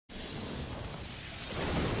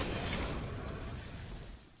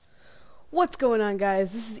What's going on,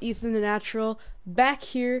 guys? This is Ethan the Natural back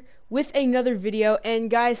here with another video. And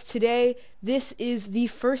guys, today this is the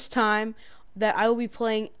first time that I will be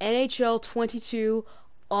playing NHL 22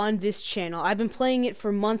 on this channel. I've been playing it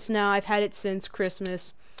for months now. I've had it since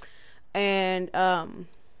Christmas, and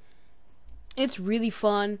it's really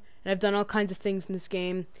fun, and I've done all kinds of things in this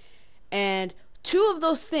game, and two of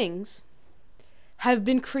those things have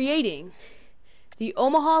been creating the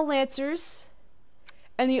Omaha Lancers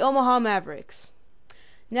and the Omaha Mavericks.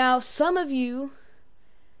 Now, some of you,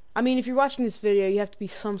 if you're watching this video, you have to be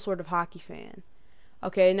some sort of hockey fan.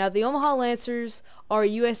 Okay, now the Omaha Lancers are a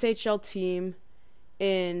USHL team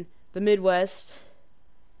in the Midwest,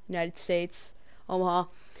 United States, Omaha.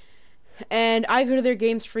 And I go to their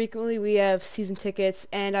games frequently. We have season tickets,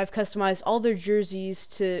 and I've customized all their jerseys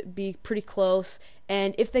to be pretty close.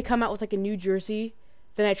 And if they come out with like a new jersey,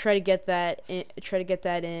 then I try to get that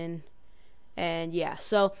in. And yeah,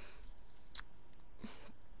 so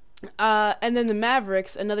and then the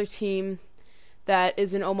Mavericks, another team that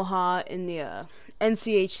is in Omaha in the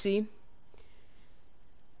NCHC.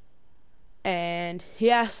 And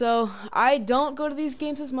yeah, so I don't go to these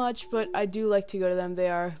games as much, but I do like to go to them. They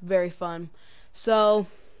are very fun. So,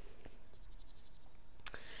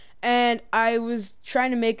 and I was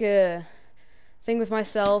trying to make a thing with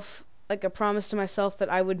myself, like a promise to myself, that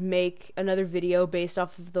I would make another video based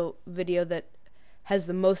off of the video that has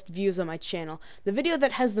the most views on my channel. The video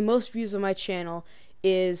that has the most views on my channel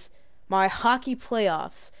is my hockey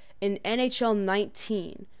playoffs in NHL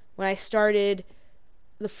 19, when I started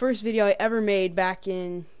the first video I ever made back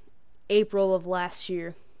in April of last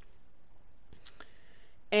year.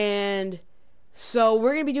 And so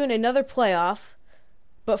we're going to be doing another playoff,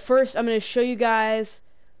 but first I'm going to show you guys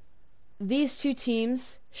these two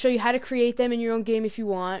teams, show you how to create them in your own game if you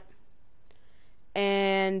want,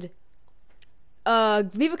 and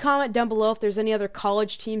leave a comment down below if there's any other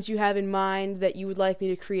college teams you have in mind that you would like me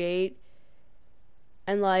to create,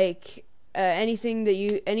 and like anything that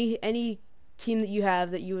you any team that you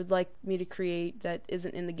have that you would like me to create that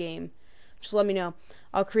isn't in the game. Just let me know.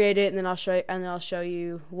 I'll create it, and then I'll show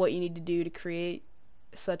you what you need to do to create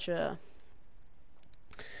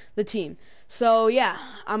the team. So yeah,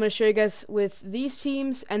 I'm going to show you guys with these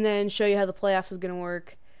teams and then show you how the playoffs is going to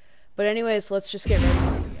work. But anyways, let's just get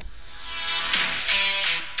ready.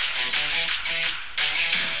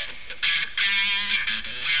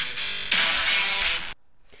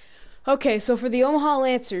 Okay, so for the Omaha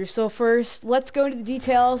Lancers, so first, let's go into the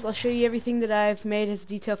details. I'll show you everything that I've made as a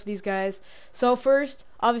detail for these guys. So first,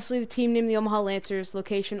 obviously the team name, the Omaha Lancers,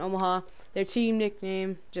 location Omaha, their team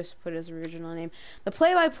nickname, just put it as original name. The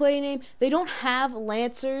play-by-play name, they don't have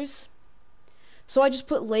Lancers, so I just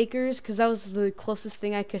put Lakers because that was the closest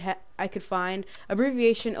thing I could find.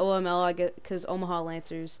 Abbreviation OML, I get, because Omaha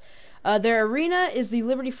Lancers. Their arena is the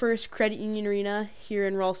Liberty First Credit Union Arena here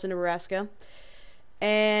in Ralston, Nebraska.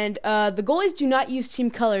 And the goalies do not use team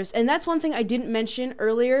colors, and that's one thing I didn't mention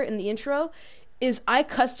earlier in the intro, is I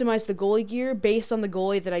customized the goalie gear based on the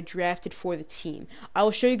goalie that I drafted for the team. I will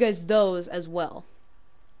show you guys those as well.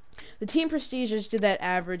 The team prestige, I just did that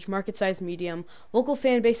average, market size medium. Local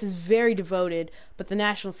fan base is very devoted, but the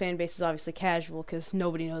national fan base is obviously casual because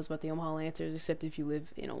nobody knows about the Omaha Lancers except if you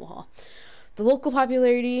live in Omaha. The local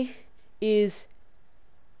popularity is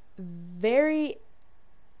very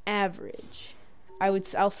average.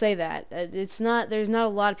 I'll say that. There's not a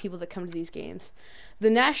lot of people that come to these games.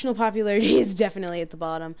 The national popularity is definitely at the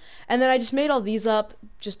bottom. And then I just made all these up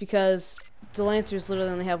just because the Lancers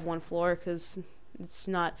literally only have one floor, because it's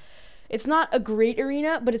not a great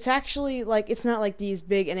arena, but it's actually it's not like these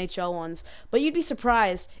big NHL ones. But you'd be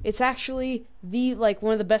surprised. It's actually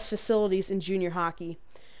one of the best facilities in junior hockey.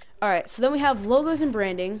 Alright, so then we have logos and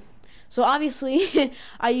branding. So obviously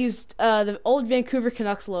I used the old Vancouver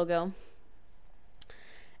Canucks logo.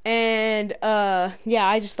 And yeah,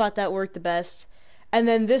 I just thought that worked the best. And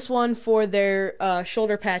then this one for their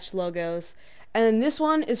shoulder patch logos, and then this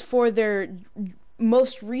one is for their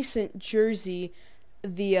most recent jersey,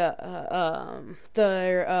 their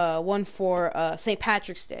one for St.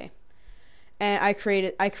 Patrick's Day. And I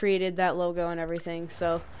created that logo and everything.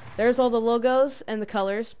 So there's all the logos and the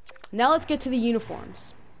colors. Now let's get to the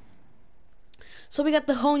uniforms. So we got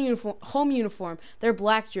the home uniform. They're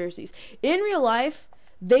black jerseys. In real life,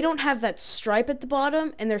 they don't have that stripe at the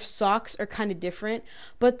bottom, and their socks are kind of different.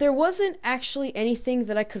 But there wasn't actually anything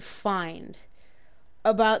that I could find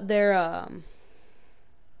about their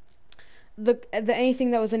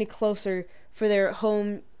anything that was any closer for their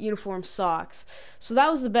home uniform socks. So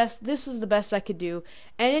that was the best. This was the best I could do.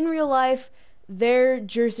 And in real life, their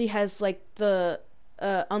jersey has like the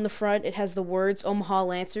on the front it has the words Omaha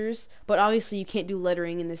Lancers, but obviously you can't do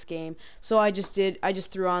lettering in this game. So I just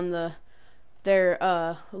threw on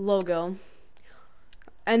their logo.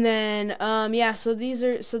 And then yeah, so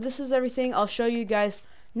this is everything. I'll show you guys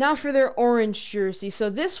now for their orange jersey. So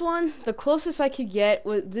this one, the closest I could get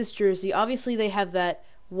with this jersey, obviously they have that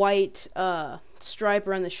white stripe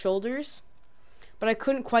around the shoulders, but I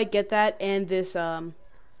couldn't quite get that, and this the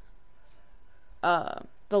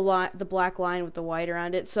black line with the white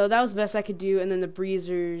around it. So that was the best I could do, and then the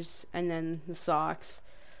breezers, and then the socks.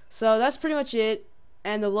 So that's pretty much it.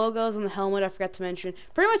 And the logos on the helmet, I forgot to mention.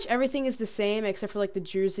 Pretty much everything is the same except for like the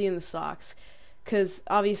jersey and the socks, because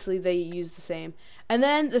obviously they use the same. And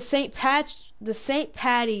then the St.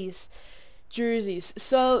 Patty's jerseys.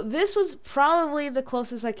 So this was probably the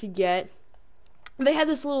closest I could get. They had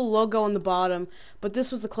this little logo on the bottom, but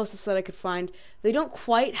this was the closest that I could find. They don't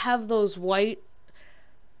quite have those white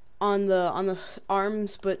on the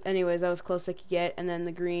arms, but anyways, that was close I could get. And then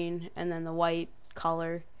the green, and then the white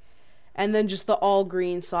collar, and then just the all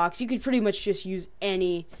green socks. You could pretty much just use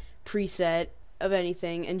any preset of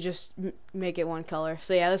anything and just make it one color.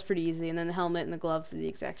 So yeah, that's pretty easy. And then the helmet and the gloves are the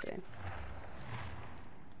exact same.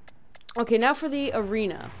 Okay, now for the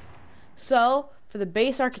arena. So for the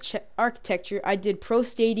base architecture, I did Pro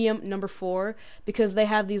Stadium number 4 because they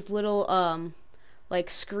have these little like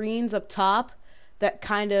screens up top that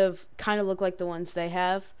kind of look like the ones they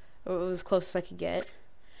have. It was as close as I could get.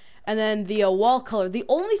 And then the wall color. The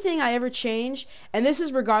only thing I ever change, and this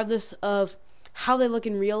is regardless of how they look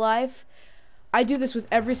in real life, I do this with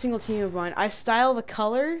every single team of mine. I style the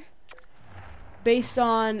color based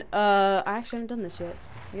on, I actually haven't done this yet.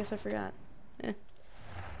 I guess I forgot.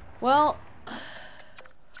 Well,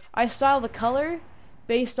 I style the color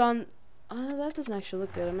based on, that doesn't actually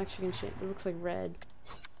look good. I'm actually going to change, it looks like red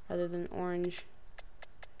rather than orange.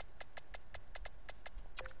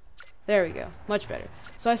 There we go. Much better.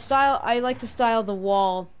 So I like to style the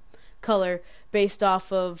wall color based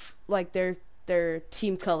off of like their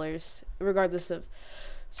team colors, regardless of.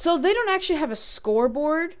 So they don't actually have a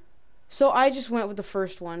scoreboard. So I just went with the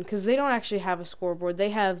first one because they don't actually have a scoreboard. They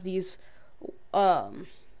have these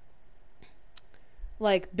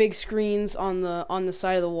like big screens on the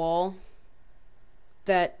side of the wall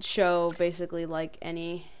that show basically like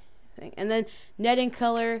anything. And then netting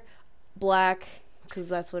color black, because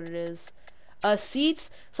that's what it is.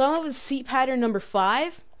 Seats. So I went with seat pattern number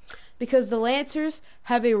 5 because the Lancers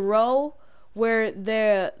have a row where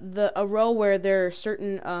there are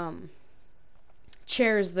certain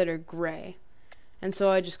chairs that are gray, and so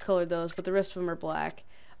I just colored those, but the rest of them are black.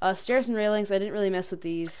 Stairs and railings, I didn't really mess with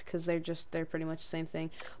these because they're pretty much the same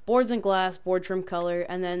thing. Boards and glass, board trim color,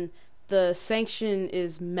 and then the sanction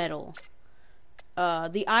is metal.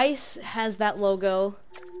 The ice has that logo,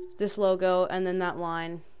 this logo, and then that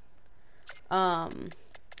line.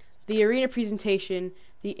 The arena presentation,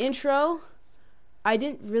 the intro, I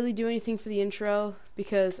didn't really do anything for the intro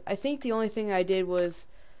because I think the only thing I did was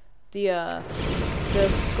the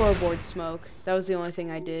scoreboard smoke. That was the only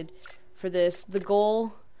thing I did for this. The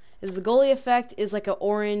goal is the goalie effect is like an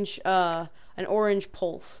orange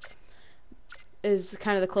pulse. Is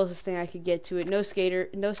kind of the closest thing I could get to it. No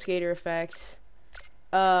skater effect.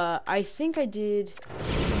 I think I did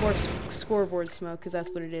more scoreboard smoke because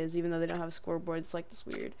that's what it is. Even though they don't have a scoreboard, it's like this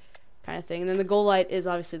weird kind of thing. And then the goal light is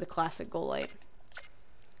obviously the classic goal light.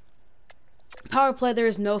 Power play, there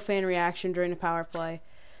is no fan reaction during the power play.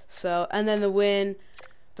 So, and then the win,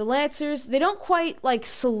 the Lancers, they don't quite like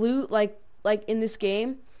salute like in this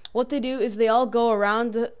game. What they do is they all go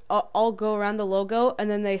around the logo,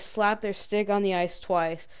 and then they slap their stick on the ice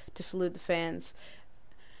twice to salute the fans.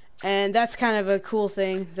 And that's kind of a cool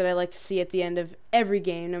thing that I like to see at the end of every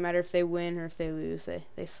game, no matter if they win or if they lose.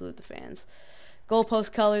 They salute the fans.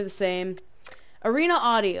 Goalpost color, the same. Arena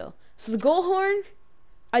audio. So the goal horn,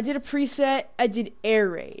 I did a preset. I did air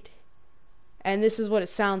raid. And this is what it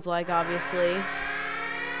sounds like, obviously.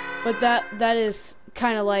 But that is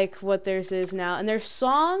kind of like what theirs is now. And their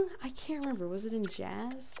song, I can't remember. Was it in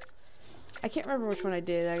jazz? I can't remember which one I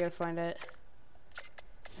did. I gotta find it.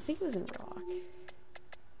 I think it was in rock.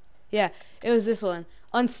 Yeah, it was this one,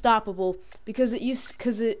 Unstoppable, because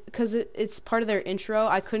it's part of their intro.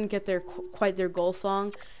 I couldn't get quite their goal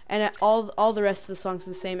song, and all the rest of the songs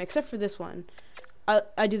are the same except for this one.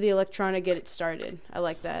 I do the electronic get it started. I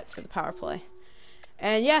like that for the power play.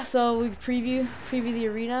 And yeah, so we preview the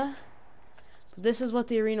arena. This is what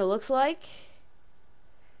the arena looks like.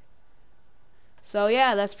 So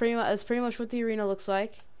yeah, that's pretty much what the arena looks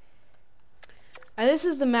like. And this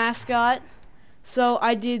is the mascot. So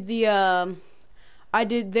I did their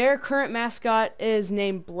current mascot is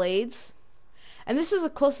named Blades, And this is the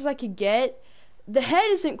closest I could get. The head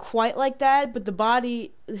isn't quite like that, but the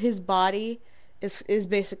body, his body, is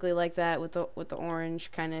basically like that with the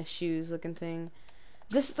orange kind of shoes looking thing.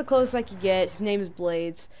 This is the closest I could get. His name is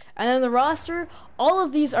Blades. And then the roster, all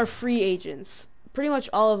of these are free agents. Pretty much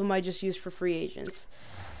all of them I just used for free agents.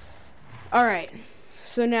 Alright,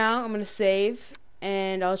 so now I'm going to save,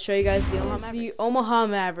 and I'll show you guys the Omaha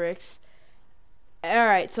Mavericks.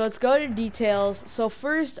 Alright, so let's go to details. So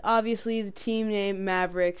first, obviously, the team name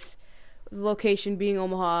Mavericks, location being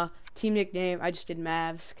Omaha, team nickname, I just did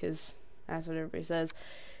Mavs, because that's what everybody says.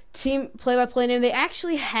 Team play-by-play name, they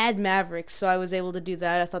actually had Mavericks, so I was able to do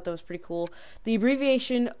that. I thought that was pretty cool. The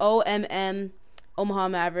abbreviation OMM, Omaha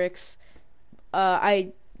Mavericks.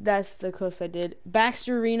 That's the closest I did.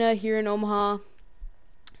 Baxter Arena here in Omaha.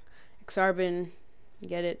 Xarbin, you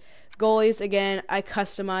get it. Goalies, again, I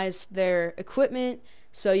customized their equipment,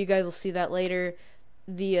 so you guys will see that later.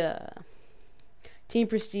 The team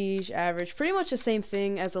prestige, average, pretty much the same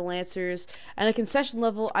thing as the Lancers. And the concession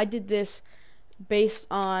level, I did this based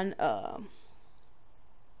on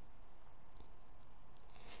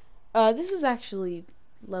this is actually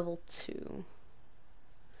level 2.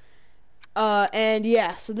 And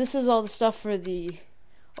yeah, so this is all the stuff for the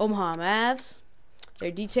Omaha Mavs, their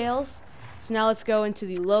details. So now let's go into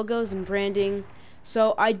the logos and branding.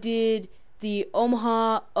 So I did the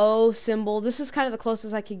Omaha O symbol. This is kind of the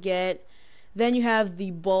closest I could get. Then you have the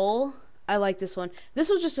bowl. I like this one. This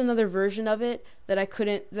was just another version of it that I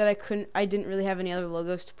didn't really have any other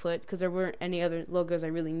logos to put because there weren't any other logos I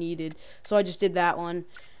really needed. So I just did that one.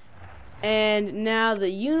 And now the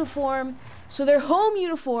uniform. So their home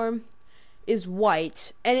uniform is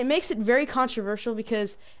white, and it makes it very controversial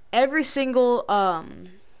because every single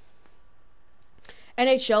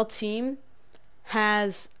NHL team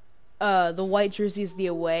has the white jersey is the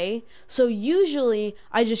away. So usually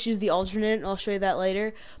I just use the alternate, and I'll show you that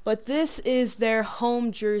later. But this is their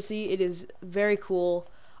home jersey. It is very cool.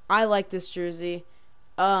 I like this jersey.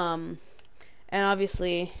 And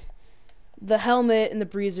obviously the helmet and the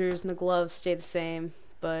breezers and the gloves stay the same,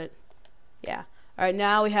 but yeah. Alright,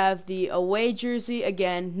 now we have the away jersey.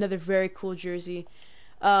 Again, another very cool jersey.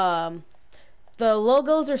 The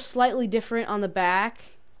logos are slightly different on the back,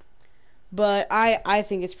 but I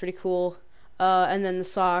think it's pretty cool. And then the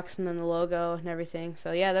socks, and then the logo, and everything.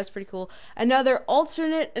 So yeah, that's pretty cool. Another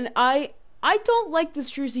alternate, and I don't like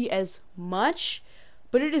this jersey as much,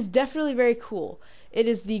 but it is definitely very cool. It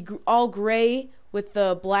is the all gray with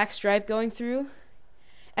the black stripe going through.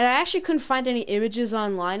 And I actually couldn't find any images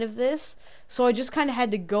online of this, so I just kind of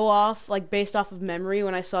had to go off, like, based off of memory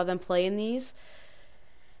when I saw them play in these.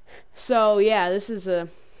 So, yeah, this is a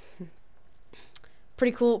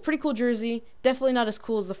pretty cool jersey. Definitely not as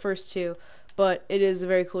cool as the first two, but it is a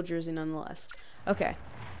very cool jersey nonetheless. Okay,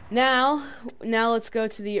 now let's go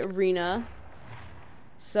to the arena.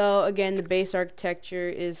 So, again, the base architecture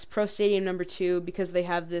is Pro Stadium number 2 because they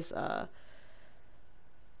have this,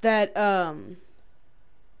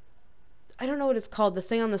 I don't know what it's called, the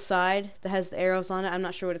thing on the side that has the arrows on it. I'm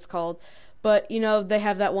not sure what it's called, but you know, they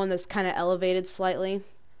have that one that's kind of elevated slightly,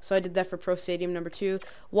 so I did that for Pro Stadium number 2.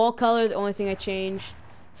 Wall color, the only thing I changed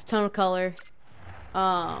is tone color.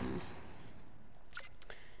 And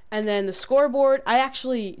then the scoreboard,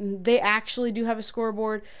 they actually do have a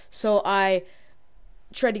scoreboard, so I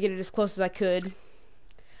tried to get it as close as I could.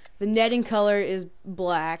 The netting color is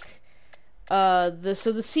black. So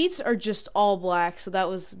the seats are just all black, so that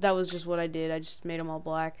was just what I did. I just made them all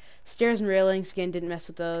black. Stairs and railings, again, didn't mess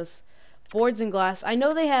with those. Boards and glass. I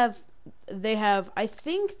know they have I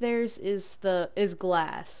think theirs is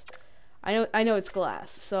glass. I know it's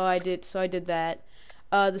glass. So I did that.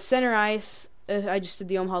 The center ice, I just did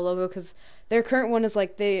the Omaha logo cuz their current one is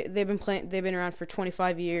like they've been around for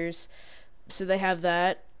 25 years. So they have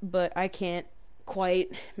that, but I can't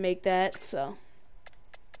quite make that, so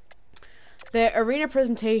the arena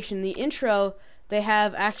presentation, the intro, they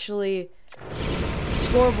have actually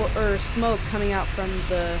scoreboard or smoke coming out from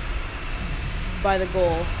by the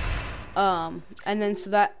goal. And then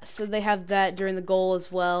so they have that during the goal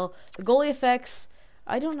as well. The goalie effects,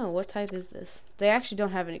 I don't know what type is this. They actually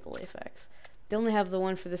don't have any goalie effects. They only have the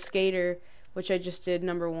one for the skater, which I just did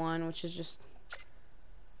number 1, which is just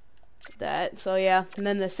that. So yeah, and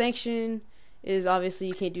then the sanction is obviously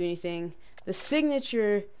you can't do anything. The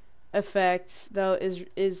signature effects though is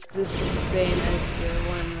this just the same as the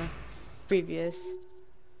one in the previous,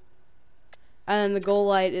 and the goal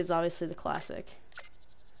light is obviously the classic,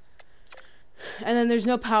 and then there's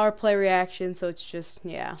no power play reaction, so it's just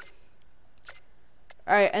yeah.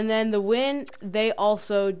 Alright, and then the win, they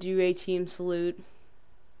also do a team salute,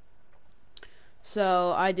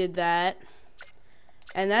 so I did that.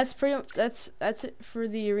 And that's it for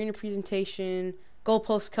the arena presentation,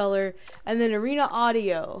 goalpost color, and then arena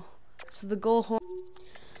audio. So the goal horn.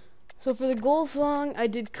 So for the goal song, I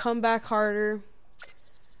did Come Back Harder.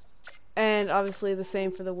 And obviously the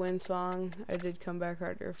same for the win song. I did Come Back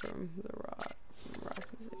Harder from rock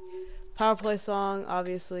music. Power play song,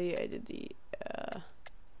 obviously I did the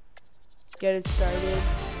Get It Started.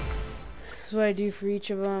 That's what I do for each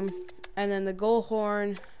of them. And then the goal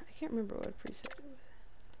horn, I can't remember what preset it was.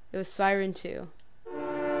 It was Siren 2.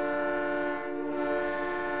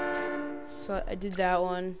 So I did that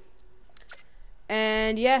one.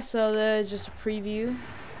 And yeah, so just a preview.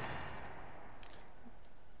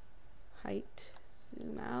 Height,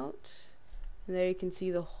 zoom out, and there you can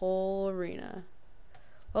see the whole arena.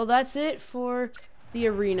 Well, that's it for the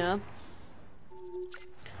arena.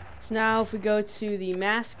 So now if we go to the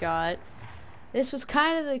mascot, this was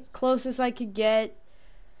kind of the closest I could get.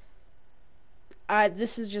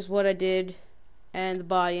 This is just what I did, and the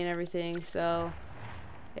body and everything, so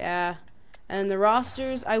yeah. And the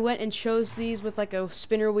rosters, I went and chose these with like a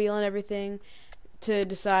spinner wheel and everything to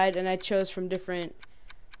decide, and I chose from different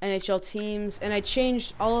NHL teams, and I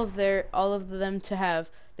changed all of them to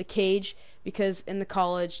have the cage, because in the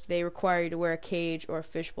college they require you to wear a cage or a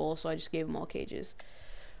fishbowl, so I just gave them all cages.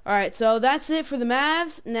 Alright, so that's it for the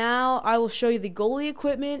Mavs. Now I will show you the goalie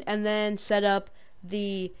equipment and then set up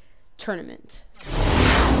the tournament.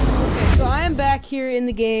 Okay, so I am back here in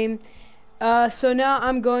the game. So now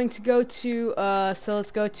I'm going to go to so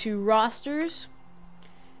let's go to rosters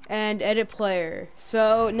and edit player.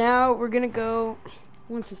 So now we're gonna go,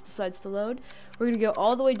 once this decides to load, we're going to go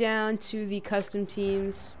all the way down to the custom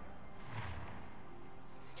teams.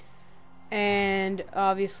 And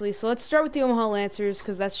obviously, so let's start with the Omaha Lancers,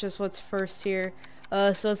 because that's just what's first here.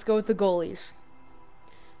 So let's go with the goalies.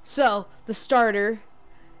 So, the starter,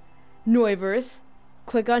 Neuwirth.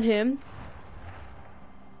 Click on him.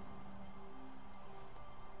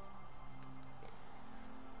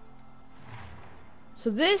 So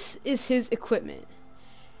this is his equipment.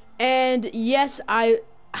 And yes, I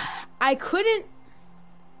couldn't.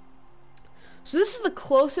 So this is the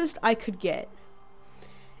closest I could get.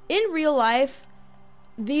 In real life,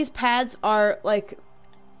 these pads are like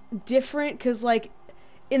different, because like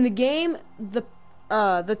in the game, the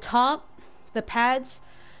pads,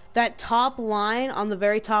 that top line on the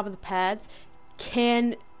very top of the pads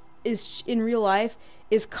is in real life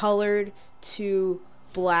is colored to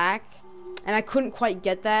black, and I couldn't quite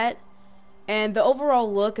get that. And the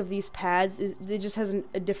overall look of these pads it just has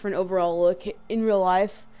a different overall look in real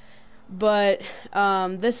life. But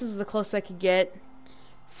this is the closest I could get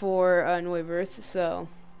for Neuwirth. So,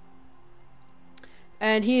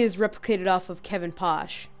 and he is replicated off of Kevin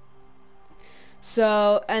Posh.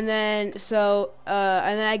 So and then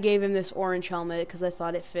I gave him this orange helmet because I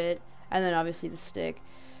thought it fit, and then obviously the stick.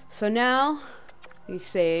 So now we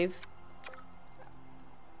save.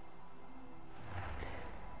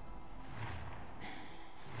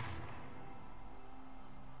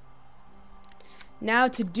 Now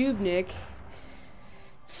to Dubnik.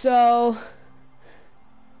 So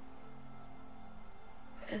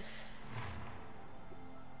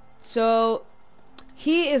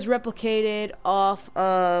he is replicated off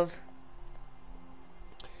of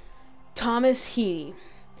Thomas Heaney.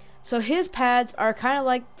 So his pads are kind of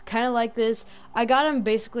like this. I got him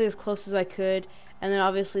basically as close as I could, and then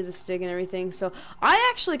obviously the stick and everything. So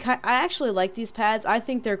I actually like these pads. I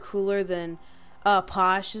think they're cooler than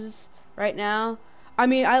Posh's right now. I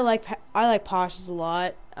mean, I like Posh's a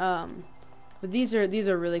lot. But these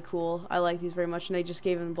are really cool. I like these very much, and I just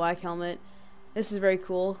gave him the black helmet. This is very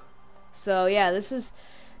cool. So yeah, this is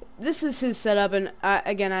his setup, and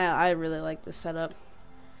I really like this setup.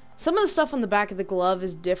 Some of the stuff on the back of the glove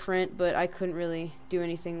is different, but I couldn't really do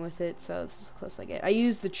anything with it, so this is the closest I get. I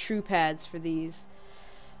used the true pads for these,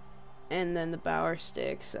 and then the Bauer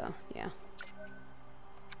stick. So yeah.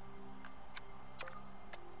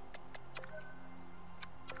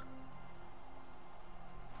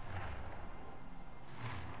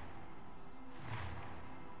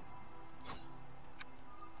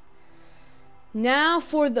 Now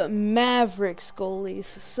for the Mavericks goalies.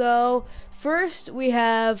 So first we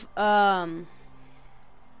have I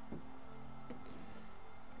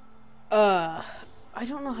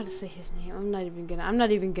don't know how to say his name. I'm not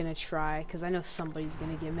even gonna try, because I know somebody's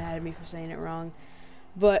gonna get mad at me for saying it wrong.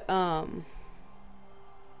 But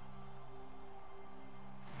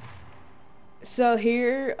so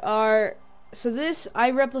this,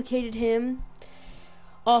 I replicated him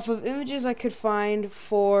off of images I could find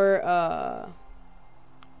for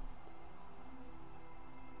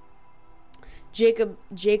Jacob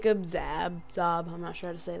Zob. I'm not sure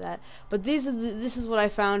how to say that, but this is what I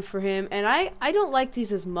found for him, and I don't like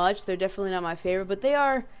these as much. They're definitely not my favorite, but they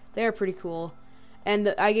are pretty cool.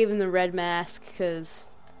 And I gave him the red mask because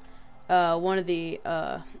one of the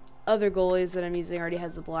other goalies that I'm using already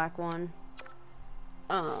has the black one.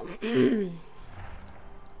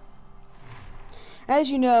 As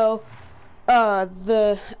you know, I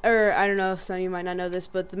don't know if some of you might not know this,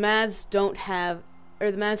 but the Mavs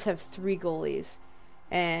have 3 goalies,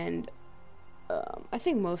 and I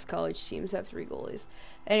think most college teams have 3 goalies.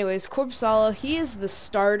 Anyways, Korpisalo, he is the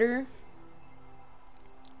starter,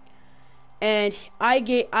 and I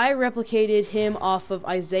replicated him off of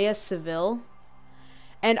Isaiah Seville,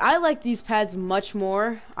 and I like these pads much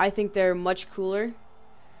more. I think they're much cooler,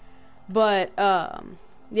 but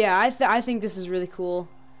yeah, I think this is really cool.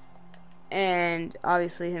 And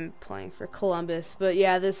obviously him playing for Columbus. But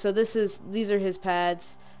yeah, these are his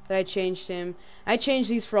pads that I changed him. I changed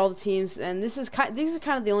these for all the teams, and these are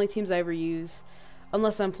kind of the only teams I ever use,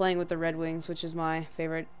 unless I'm playing with the Red Wings, which is my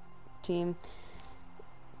favorite team.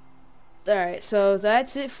 All right, so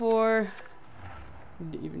that's it for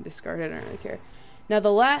even discard it. I don't really care. Now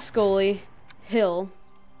the last goalie, Hill.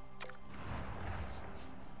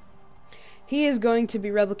 He is going to be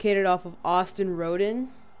replicated off of Austin Roden.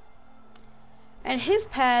 And his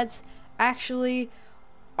pads actually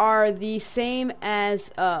are the same as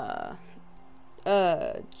a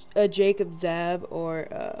Jacob Zab,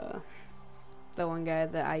 or the one guy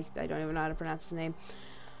that I don't even know how to pronounce his name.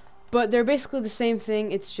 But they're basically the same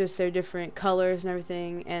thing. It's just they're different colors and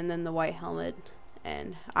everything, and then the white helmet.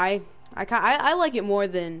 And I like it more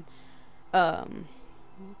than I'm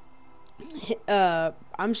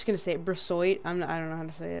just gonna say it, Brassoit. I don't know how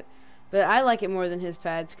to say it. But I like it more than his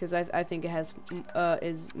pads because I think it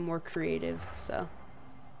is more creative. So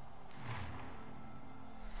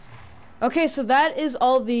okay, so that is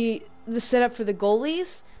all the setup for the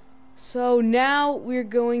goalies. So now we're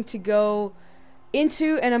going to go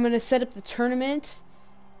into, and I'm going to set up the tournament,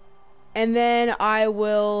 and then I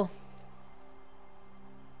will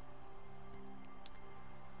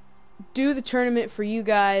do the tournament for you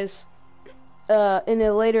guys in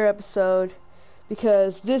a later episode.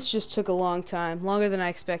 Because this just took a long time, longer than I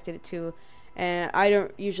expected it to, and I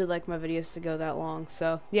don't usually like my videos to go that long.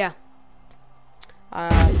 So yeah.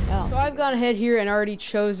 So I've gone ahead here and already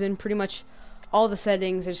chosen pretty much all the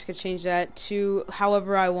settings. I'm just gonna change that to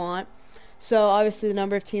however I want. So obviously the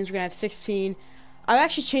number of teams, we're gonna have 16. I've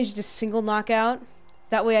actually changed it to single knockout.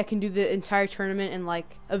 That way I can do the entire tournament in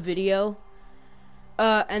like a video.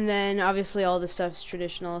 And then obviously all this stuff is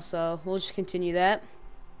traditional, so we'll just continue that.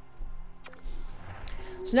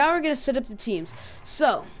 So now we're gonna set up the teams.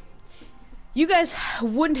 So you guys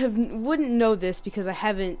wouldn't know this because I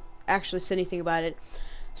haven't actually said anything about it.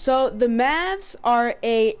 So the Mavs are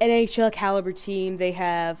a NHL caliber team. They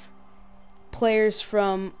have players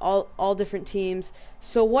from all different teams.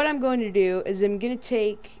 So what I'm going to do is I'm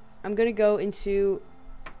gonna go into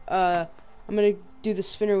I'm gonna do the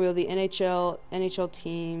spinner wheel, the NHL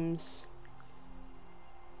teams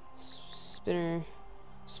spinner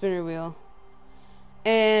wheel.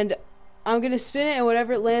 And I'm going to spin it, and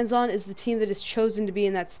whatever it lands on is the team that is chosen to be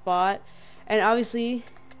in that spot. And obviously,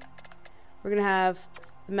 we're going to have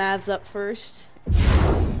the Mavs up first.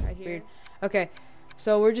 Right here. Weird. Okay,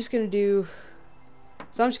 so we're just going to do...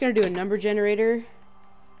 So I'm just going to do a number generator.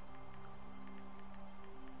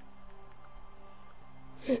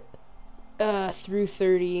 Through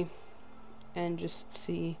 30. And just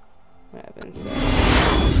see what happens.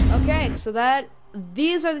 Okay, so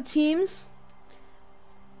these are the teams.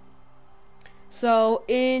 So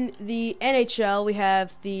in the NHL, we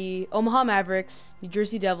have the Omaha Mavericks, New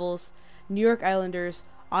Jersey Devils, New York Islanders,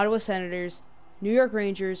 Ottawa Senators, New York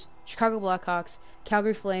Rangers, Chicago Blackhawks,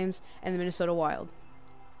 Calgary Flames, and the Minnesota Wild.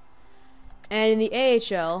 And in the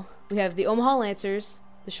AHL, we have the Omaha Lancers,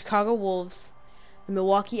 the Chicago Wolves, the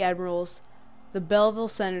Milwaukee Admirals, the Belleville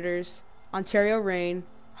Senators, Ontario Reign,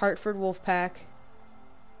 Hartford Wolfpack,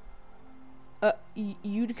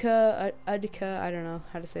 Utica, I don't know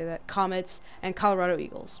how to say that, Comets, and Colorado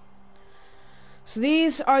Eagles. So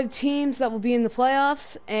these are the teams that will be in the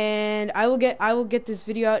playoffs, and I will get this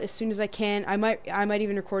video out as soon as I can. I might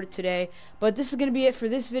even record it today. But this is going to be it for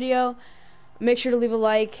this video. Make sure to leave a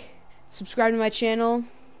like, subscribe to my channel.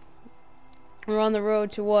 We're on the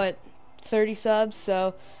road to what, 30 subs,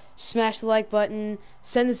 so smash the like button,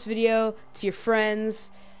 send this video to your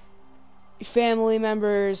friends, your family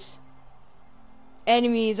members,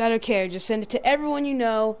 enemies, I don't care. Just send it to everyone you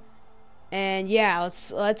know. And yeah,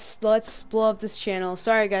 let's blow up this channel.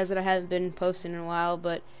 Sorry guys that I haven't been posting in a while,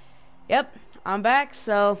 but yep, I'm back,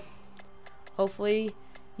 so hopefully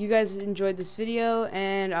you guys enjoyed this video,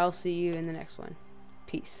 and I'll see you in the next one.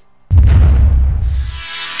 Peace.